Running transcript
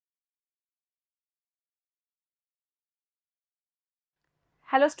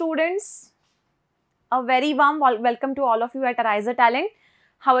Hello students, a very warm welcome to all of you at AriserTalent.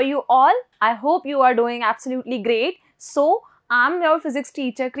 How are you all? I hope you are doing absolutely great. So, I'm your physics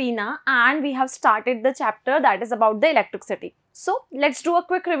teacher Krina and we have started the chapter that is about the electricity. So, let's do a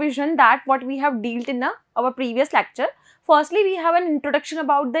quick revision that what we have dealt in our previous lecture. Firstly, we have an introduction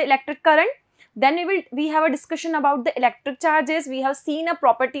about the electric current. Then we have a discussion about the electric charges. We have seen a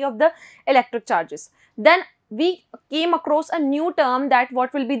property of the electric charges. Then we came across a new term that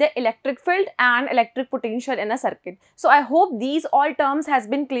what will be the electric field and electric potential in a circuit. So I hope these all terms has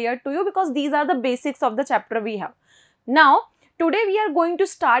been clear to you because these are the basics of the chapter we have. Now today we are going to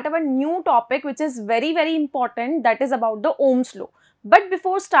start our new topic which is very important, that is about the Ohm's law. But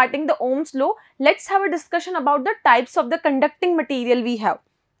before starting the Ohm's law, let's have a discussion about the types of the conducting material we have.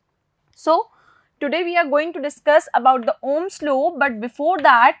 So today we are going to discuss about the Ohm's law, but before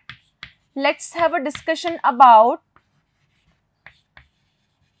that let's have a discussion about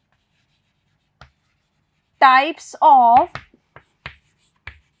types of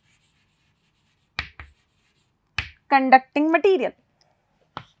conducting material.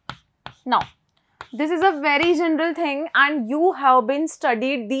 Now, this is a very general thing and you have been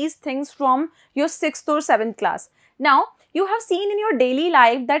studied these things from your 6th or 7th class. Now, you have seen in your daily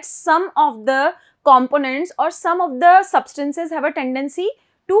life that some of the components or some of the substances have a tendency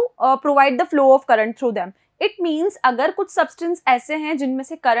to provide the flow of current through them. It means अगर कुछ substance ऐसे हैं जिनमें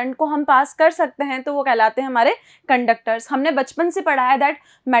से current को हम pass कर सकते हैं तो वो कहलाते हैं हमारे conductors. हमने बचपन से पढ़ा है that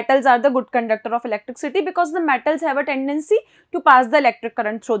metals are the good conductor of electricity because the metals have a tendency to pass the electric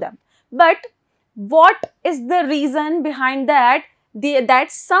current through them. But what is the reason behind that?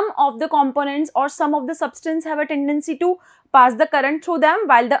 That some of the components or some of the substance have a tendency to pass the current through them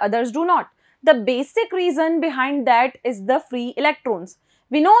while the others do not. The basic reason behind that is the free electrons.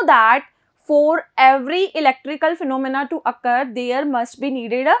 We know that for every electrical phenomena to occur, there must be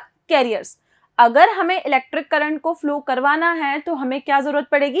needed a carriers. अगर हमें electric current को flow करवाना है तो हमें क्या जरूरत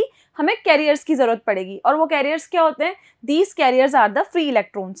पड़ेगी? हमें कैरियर्स की जरूरत पड़ेगी. और वो कैरियर्स क्या होते हैं? These carriers are the free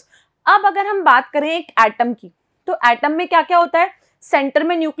electrons. अब अगर हम बात करें एक एटम की, तो एटम में क्या क्या होता है? सेंटर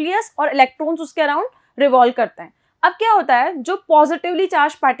में न्यूक्लियस और इलेक्ट्रॉन्स उसके अराउंड रिवॉल्व करते हैं. अब क्या होता है? जो पॉजिटिवली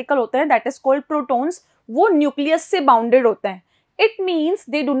चार्ज पार्टिकल होते हैं, दैट इज कॉल्ड प्रोटॉन्स, वो न्यूक्लियस से बाउंडेड होते हैं. It means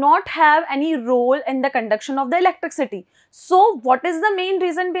they do not have any role in the conduction of the electricity. So, what is the main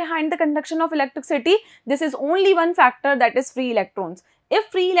reason behind the conduction of electricity? This is only one factor, that is free electrons.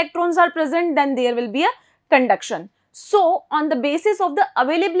 If free electrons are present, then there will be a conduction. So, on the basis of the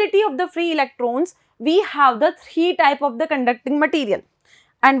availability of the free electrons, we have the three type of the conducting material.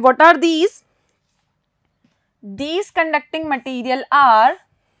 And what are these? These conducting material are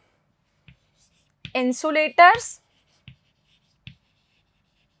insulators,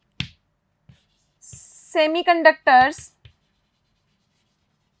 semiconductors,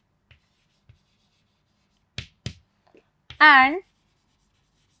 and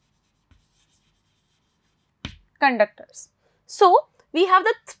conductors. So, we have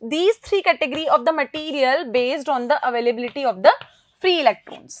these three category of the material based on the availability of the free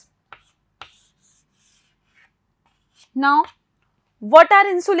electrons. Now, what are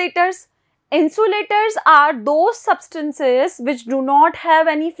insulators? Insulators are those substances which do not have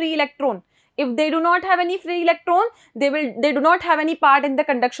any free electron. If they do not have any free electron, they do not have any part in the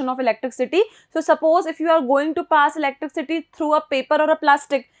conduction of electricity. So, suppose if you are going to pass electricity through a paper or a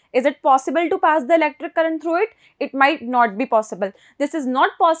plastic, is it possible to pass the electric current through it? It might not be possible. This is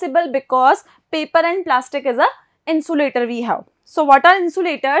not possible because paper and plastic is a insulator we have. So, what are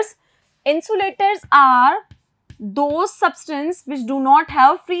insulators? Insulators are those substances which do not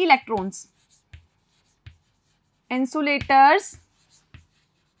have free electrons. Insulators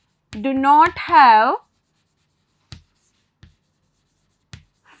do not have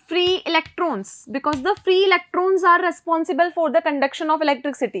free electrons because the free electrons are responsible for the conduction of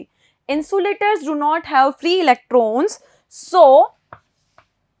electricity. Insulators do not have free electrons, so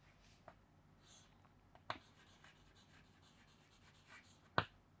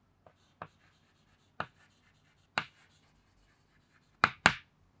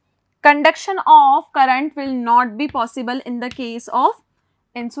conduction of current will not be possible in the case of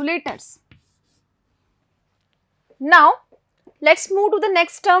insulators. Now, let's move to the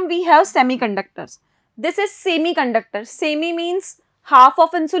next term. We have semiconductors. This is semiconductor. Semi means half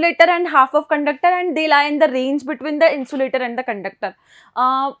of insulator and half of conductor, and they lie in the range between the insulator and the conductor.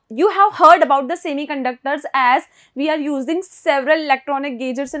 You have heard about the semiconductors as we are using several electronic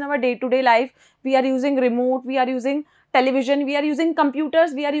gadgets in our day-to-day life. We are using remote, we are using television, we are using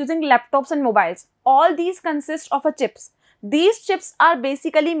computers, we are using laptops and mobiles. All these consist of a chips. These chips are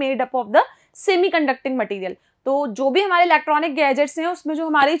basically made up of the semi conducting material. तो जो भी हमारे electronic gadgets हैं उसमें जो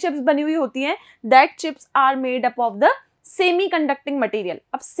हमारी chips बनी हुई होती हैं, that chips are made up of the semi conducting material.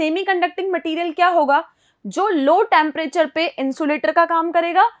 अब सेमी कंडक्टिंग मटीरियल क्या होगा? जो लो टेम्परेचर पे इंसुलेटर का काम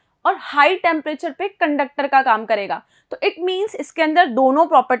करेगा और हाई टेम्परेचर पे कंडक्टर का काम करेगा। तो इट मीन्स इसके अंदर दोनों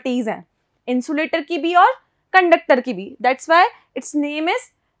प्रॉपर्टीज हैं, इंसुलेटर की भी और कंडक्टर की भी। That's why it's name is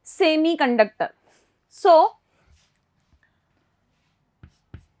semi conductor. So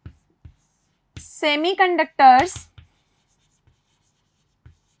semiconductors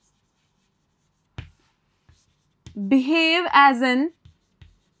behave as an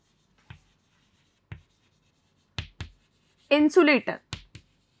insulator,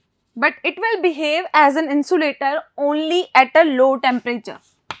 but it will behave as an insulator only at a low temperature.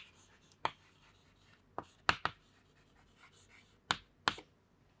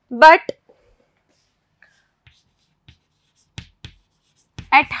 But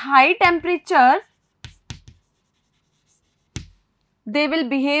at high temperature, they will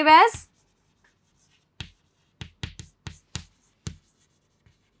behave as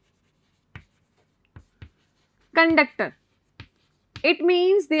conductor. It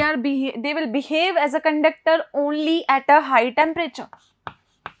means they will behave as a conductor only at a high temperature.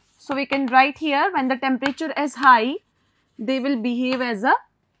 So we can write here, when the temperature is high, they will behave as a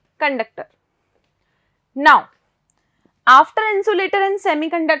conductor. Now, after insulator and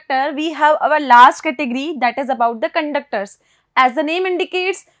semiconductor, we have our last category, that is about the conductors. As the name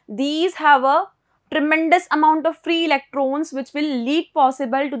indicates, these have a tremendous amount of free electrons which will lead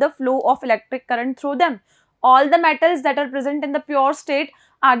possible to the flow of electric current through them. All the metals that are present in the pure state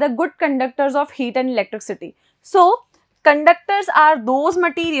are the good conductors of heat and electricity. So, conductors are those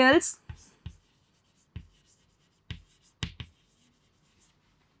materials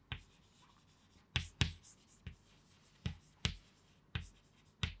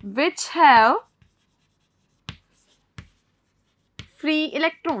which have free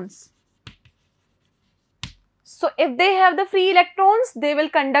electrons. So, if they have the free electrons, they will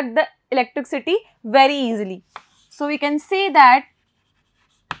conduct the electricity very easily. So, we can say that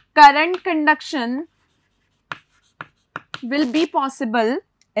current conduction will be possible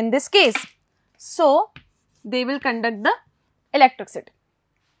in this case. So, they will conduct the electricity.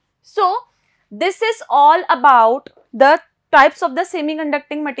 So, this is all about the types of the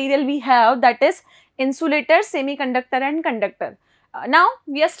semiconducting material we have, that is insulator, semiconductor and conductor. Now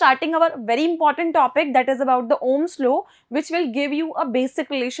we are starting our very important topic, that is about the Ohm's law, which will give you a basic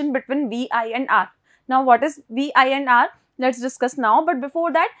relation between V, I and R. Now what is V, I and R? Let's discuss now, but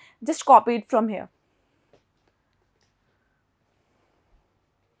before that just copy it from here.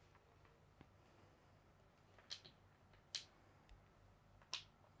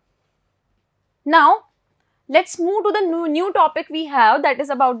 Now let's move to the new topic we have, that is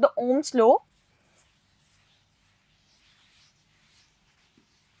about the Ohm's law.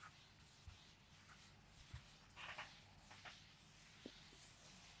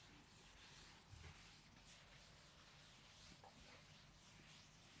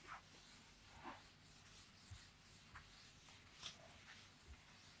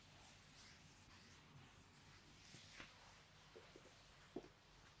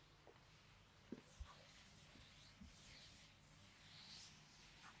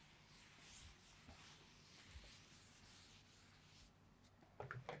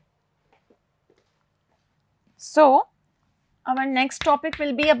 So, our next topic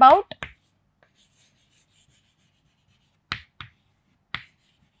will be about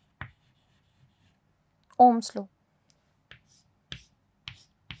Ohm's law.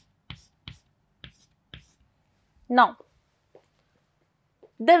 Now,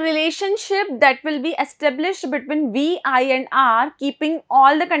 the relationship that will be established between V, I and R, keeping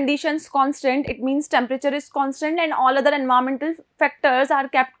all the conditions constant, it means temperature is constant and all other environmental factors are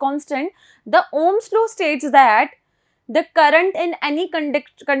kept constant. The Ohm's law states that the current in any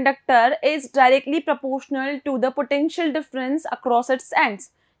conductor is directly proportional to the potential difference across its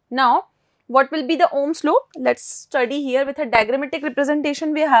ends. Now, what will be the Ohm's law? Let's study here with a diagrammatic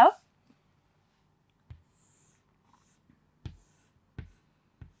representation we have.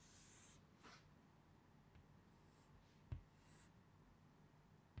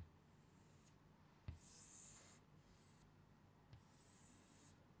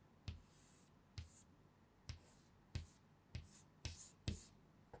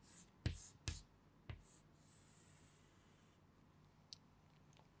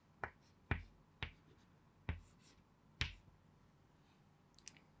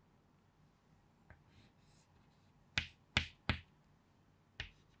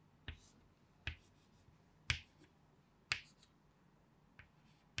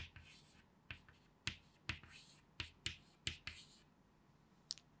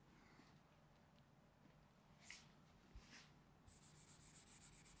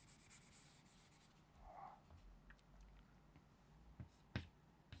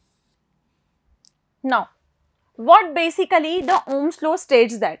 Now, what basically the Ohm's law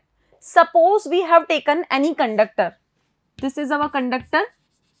states that, suppose we have taken any conductor. This is our conductor.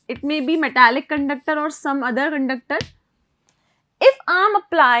 It may be metallic conductor or some other conductor. If I am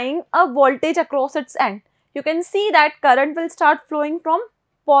applying a voltage across its end, you can see that current will start flowing from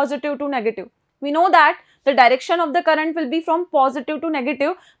positive to negative. We know that the direction of the current will be from positive to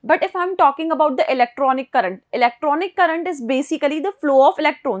negative, but if I am talking about the electronic current is basically the flow of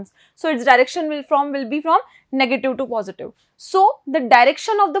electrons. So its direction will be from negative to positive. So the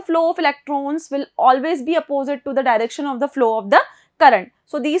direction of the flow of electrons will always be opposite to the direction of the flow of the current.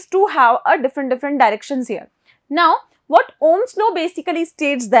 So these two have a different directions here. Now, what Ohm's law basically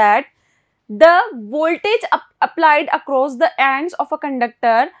states that the voltage applied across the ends of a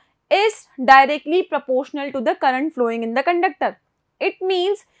conductor is directly proportional to the current flowing in the conductor. It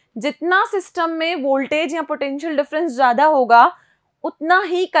means जितना system में voltage या potential difference ज़्यादा होगा, उतना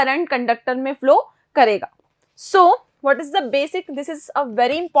ही current conductor में flow करेगा. So, what is the basic? This is a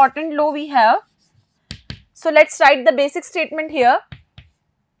very important law we have. So, let's write the basic statement here.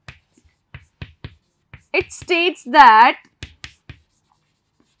 It states that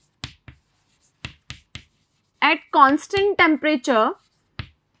at constant temperature,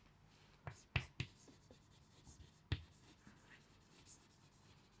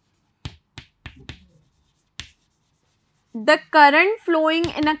 the current flowing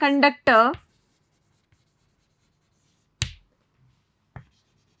in a conductor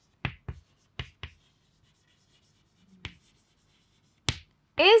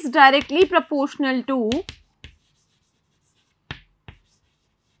is directly proportional to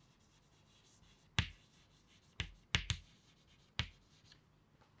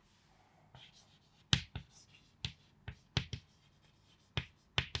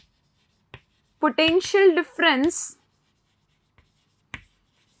potential difference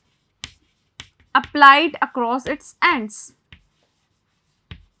applied across its ends.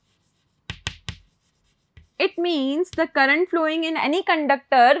 It means the current flowing in any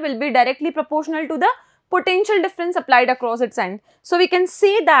conductor will be directly proportional to the potential difference applied across its end. So, we can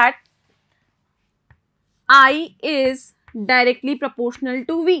say that I is directly proportional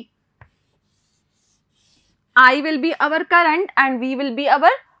to V. I will be our current and V will be our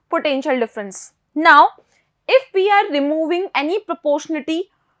potential difference. Now, if we are removing any proportionality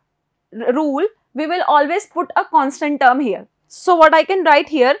rule, we will always put a constant term here. So, what I can write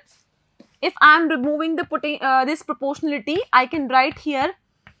here, if I am removing the this proportionality, I can write here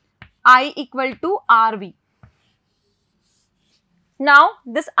I equal to RV. Now,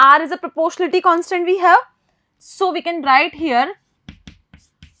 this R is a proportionality constant we have. So, we can write here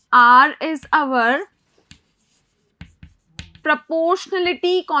R is our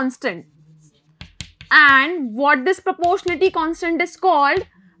proportionality constant. And what this proportionality constant is called?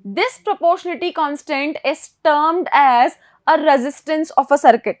 This proportionality constant is termed as a resistance of a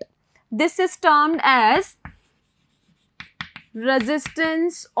circuit. This is termed as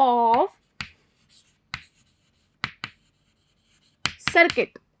resistance of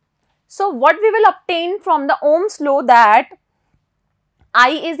circuit. So, what we will obtain from the Ohm's law that I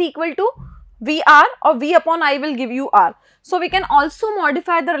is equal to VR or V upon I will give you R. So, we can also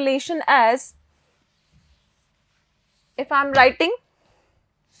modify the relation as, if I am writing,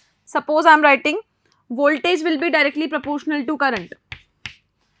 suppose I am writing voltage will be directly proportional to current,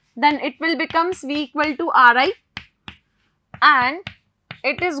 then it will becomes V equal to Ri and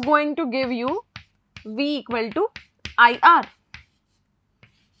it is going to give you V equal to IR.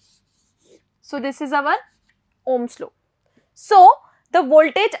 So, this is our Ohm's law. So, the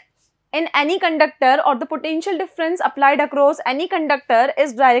voltage in any conductor or the potential difference applied across any conductor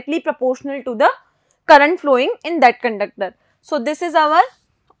is directly proportional to the current flowing in that conductor. So, this is our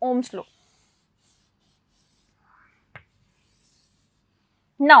Ohm's law.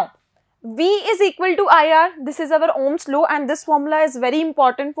 Now, V is equal to IR. This is our Ohm's law and this formula is very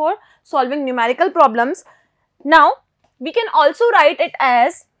important for solving numerical problems. Now, we can also write it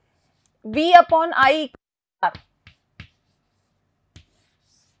as V upon I equal to R.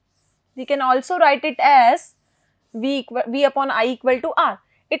 We can also write it as V upon I equal to R.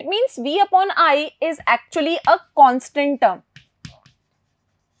 It means V upon I is actually a constant term.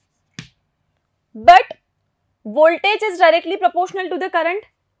 But voltage is directly proportional to the current.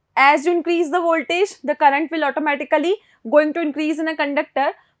 As you increase the voltage, the current will automatically going to increase in a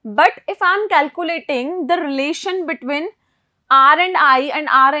conductor. But if I am calculating the relation between R and I and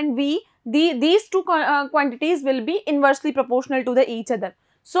R and V, these two quantities will be inversely proportional to each other.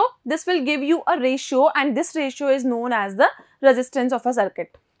 So, this will give you a ratio and this ratio is known as the resistance of a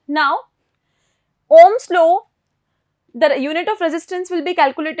circuit. Now, Ohm's law the unit of resistance will be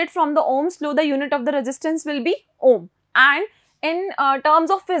calculated from the Ohm's law. The unit of the resistance will be ohm, and in terms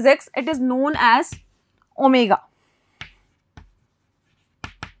of physics, it is known as omega.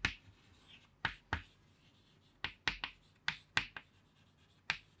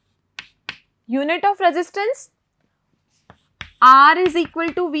 Unit of resistance, R is equal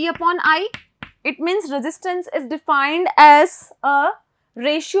to V upon I. It means resistance is defined as a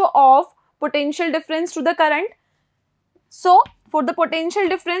ratio of potential difference to the current. So, for the potential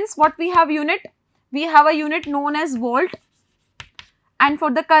difference, what we have unit? We have a unit known as volt, and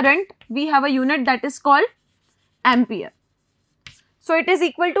for the current, we have a unit that is called ampere. So, it is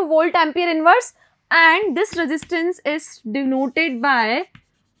equal to volt ampere inverse, and this resistance is denoted by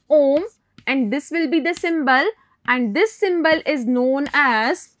ohm, and this will be the symbol, and this symbol is known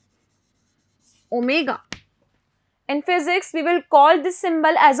as omega. In physics, we will call this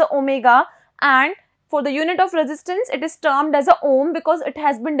symbol as a omega, and for the unit of resistance, it is termed as a ohm because it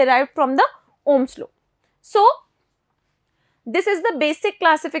has been derived from the Ohm's law. So, this is the basic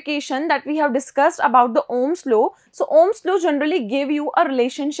classification that we have discussed about the Ohm's law. So, Ohm's law generally give you a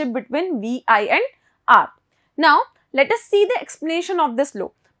relationship between V, I and R. Now, let us see the explanation of this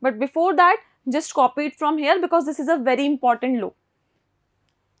law. But before that, just copy it from here because this is a very important law.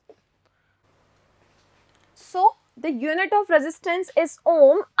 So, the unit of resistance is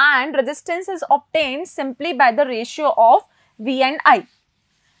ohm, and resistance is obtained simply by the ratio of V and I.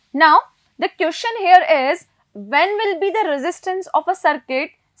 Now, the question here is, when will be the resistance of a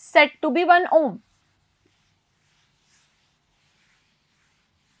circuit said to be 1 ohm?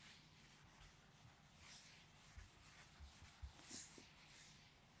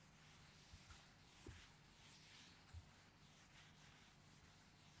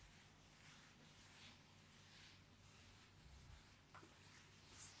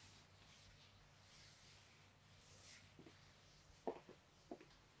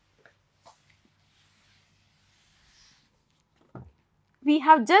 We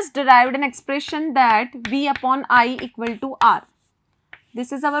have just derived an expression that V upon I equal to R.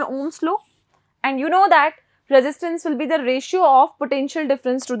 This is our Ohm's law, and you know that resistance will be the ratio of potential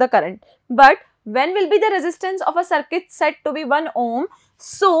difference to the current. But when will be the resistance of a circuit said to be 1 ohm?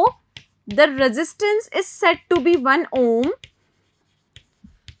 So, the resistance is said to be 1 ohm.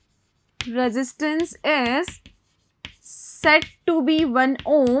 Resistance is said to be 1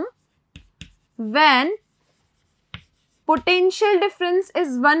 ohm when potential difference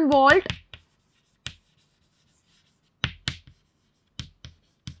is 1 volt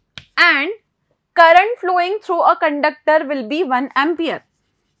and current flowing through a conductor will be 1 ampere.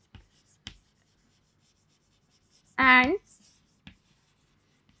 And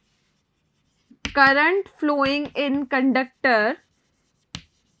current flowing in conductor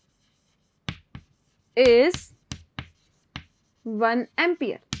is 1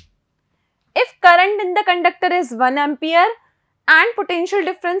 ampere. If current in the conductor is 1 ampere and potential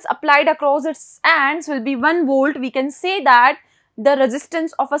difference applied across its ends will be 1 volt, we can say that the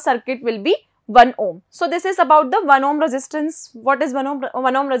resistance of a circuit will be 1 ohm. So, this is about the 1 ohm resistance. What is 1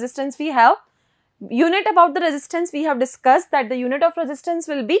 ohm resistance? We have unit about the resistance. We have discussed that the unit of resistance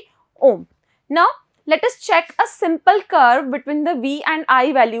will be ohm. Now, let us check a simple curve between the V and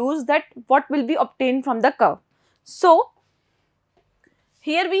I values, that what will be obtained from the curve. So,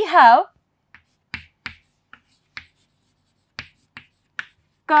 here we have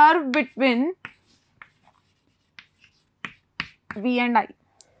curve between V and I.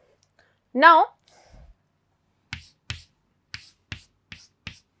 Now,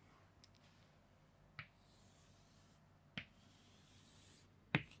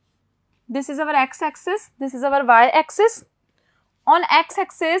 this is our x-axis, this is our y-axis. On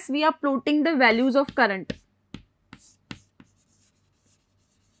x-axis, we are plotting the values of current.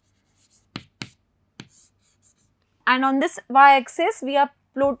 And on this y-axis, we are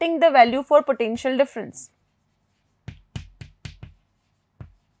plotting the value for potential difference.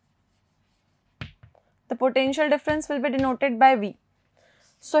 The potential difference will be denoted by V.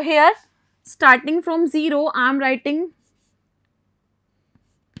 So, here starting from 0, I am writing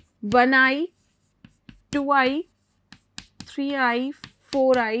 1I, 2I, 3I,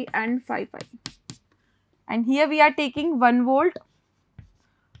 4I and 5I. And here we are taking 1 volt,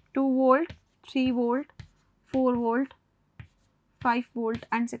 2 volt, 3 volt, 4 volt, 5 volt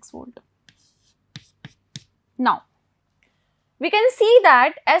and 6 volt. Now, we can see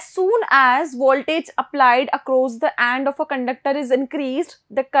that as soon as voltage applied across the end of a conductor is increased,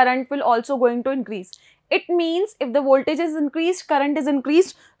 the current will also going to increase. It means if the voltage is increased, current is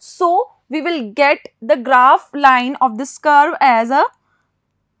increased. So, we will get the graph line of this curve as a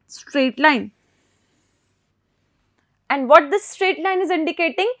straight line. And what this straight line is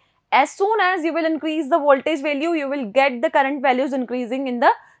indicating, as soon as you will increase the voltage value, you will get the current values increasing in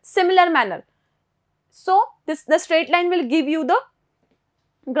the similar manner. So the straight line will give you the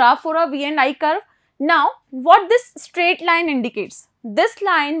graph for a V and I curve. Now what this straight line indicates? This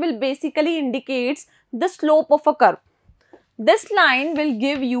line will basically indicates the slope of a curve. This line will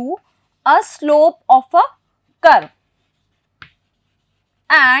give you a slope of a curve,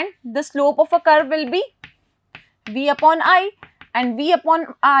 and the slope of a curve will be V upon I, and V upon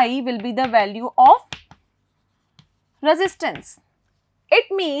I will be the value of resistance.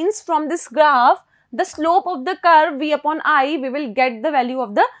 It means from this graph, the slope of the curve V upon I, we will get the value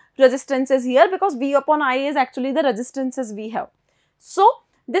of the resistances here, because V upon I is actually the resistances we have. So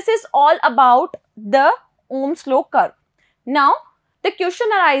this is all about the Ohm's law curve. Now the question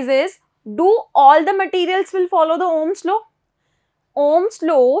arises, do all the materials will follow the Ohm's law? Ohm's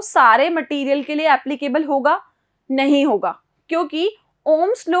law सारे material के लिए applicable होगा? नहीं होगा, क्योंकि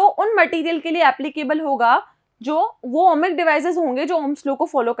Ohm's law उन material के लिए एप्लीकेबल होगा जो वो ओमिक डिवाइसेस होंगे जो Ohm's law को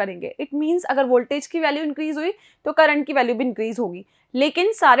फॉलो करेंगे. इट मीन्स अगर वोल्टेज की वैल्यू इंक्रीज हुई तो करंट की वैल्यू भी इंक्रीज होगी,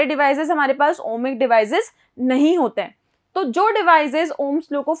 लेकिन सारे डिवाइसेस हमारे पास ओमिक डिवाइसेस नहीं होते हैं. तो जो डिवाइसेस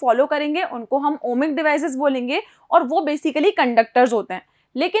Ohm's law को फॉलो करेंगे उनको हम ओमिक डिवाइसेस बोलेंगे, और वो बेसिकली कंडक्टर्स होते हैं.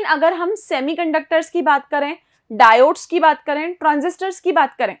 लेकिन अगर हम सेमीकंडक्टर्स की बात करें, डायोड्स की बात करें, ट्रांजिस्टर्स की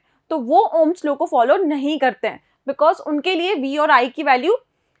बात करें, तो वो Ohm's law को फॉलो नहीं करते हैं, बिकॉज उनके लिए V और I की वैल्यू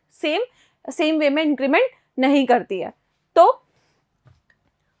सेम वे में इंक्रीमेंट नहीं करती है. तो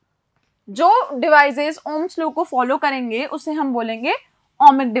जो डिवाइसेस Ohm's law को फॉलो करेंगे उसे हम बोलेंगे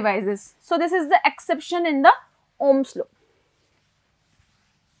ohmic devices. So this is the exception in the Ohm's law.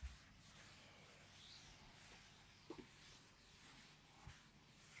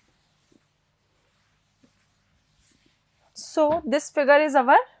 So this figure is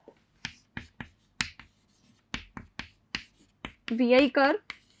our VI curve.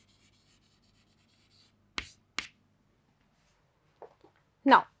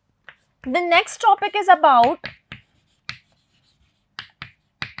 Now the next topic is about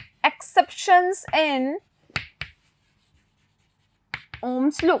exceptions in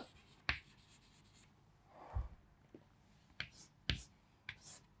Ohm's law.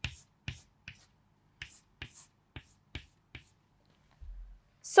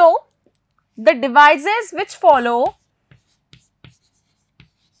 So the devices which follow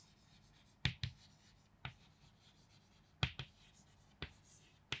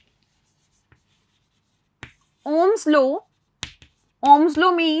Ohm's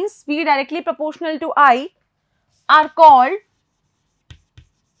law means V directly proportional to I, are called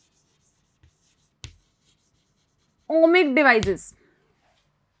ohmic devices.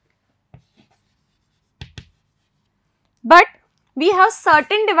 But we have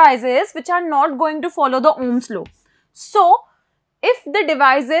certain devices which are not going to follow the Ohm's law. So if the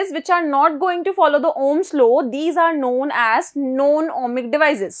devices which are not going to follow the Ohm's law, these are known as non-ohmic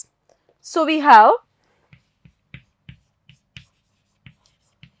devices. So we have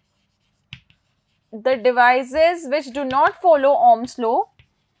the devices which do not follow Ohm's law.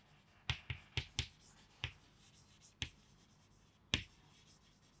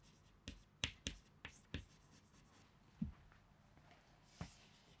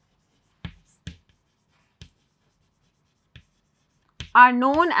 Are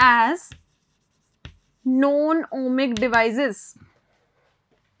known as non-ohmic devices.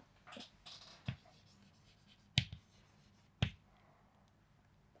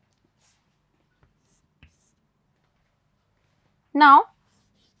 Now,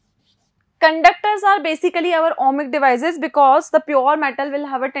 conductors are basically our ohmic devices because the pure metal will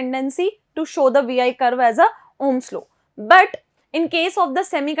have a tendency to show the VI curve as a Ohm's law. But in case of the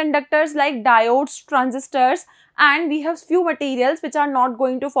semiconductors like diodes, transistors, and we have few materials which are not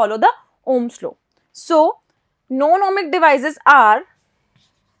going to follow the Ohm's law. So, non-ohmic devices are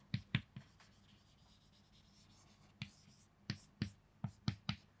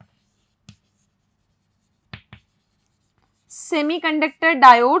semiconductor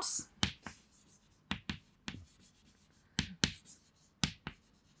diodes,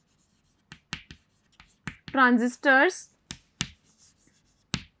 transistors,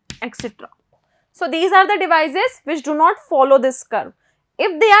 etc. So these are the devices which do not follow this curve.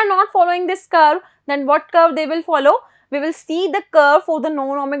 If they are not following this curve, then what curve they will follow? We will see the curve for the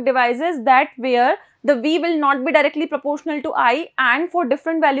non-ohmic devices, that where the V will not be directly proportional to I, and for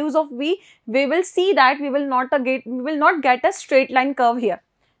different values of V, we will see that we will not get a straight line curve here.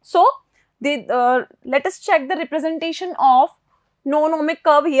 So let us check the representation of non-ohmic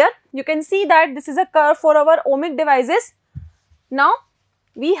curve here. You can see that this is a curve for our ohmic devices. Now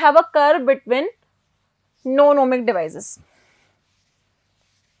we have a curve between no-ohmic devices.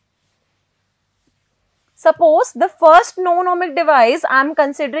 Suppose the first no-ohmic device I am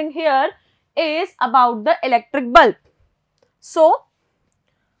considering here is about the electric bulb. So,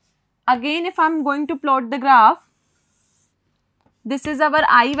 again if I am going to plot the graph, this is our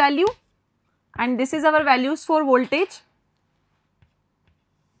I value and this is our values for voltage.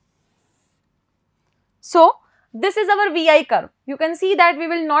 So, this is our VI curve. You can see that we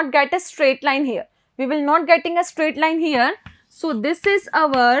will not get a straight line here. We will not getting a straight line here. So, this is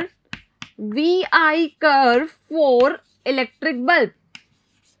our VI curve for electric bulb.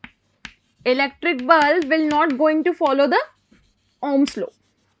 Electric bulb will not going to follow the Ohm's law.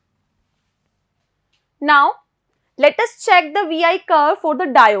 Now, let us check the VI curve for the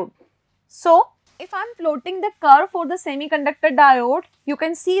diode. So, if I am plotting the curve for the semiconductor diode, you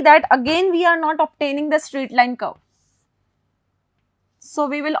can see that again we are not obtaining the straight line curve. So,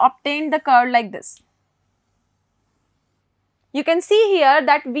 we will obtain the curve like this. You can see here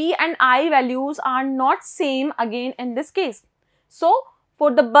that V and I values are not same again in this case. So,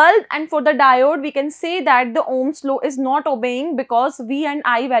 for the bulb and for the diode, we can say that the Ohm's law is not obeying because V and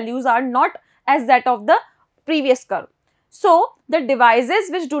I values are not as that of the previous curve. So, the devices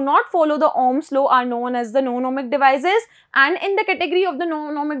which do not follow the Ohm's law are known as the non-ohmic devices, and in the category of the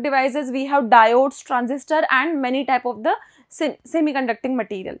non-ohmic devices, we have diodes, transistor and many type of the semiconducting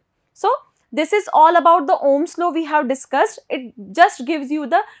material. So, this is all about the Ohm's law we have discussed. It just gives you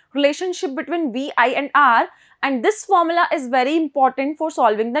the relationship between V, I and R, and this formula is very important for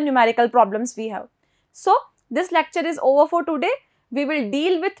solving the numerical problems we have. So, this lecture is over for today. We will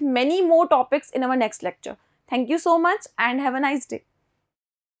deal with many more topics in our next lecture. Thank you so much and have a nice day.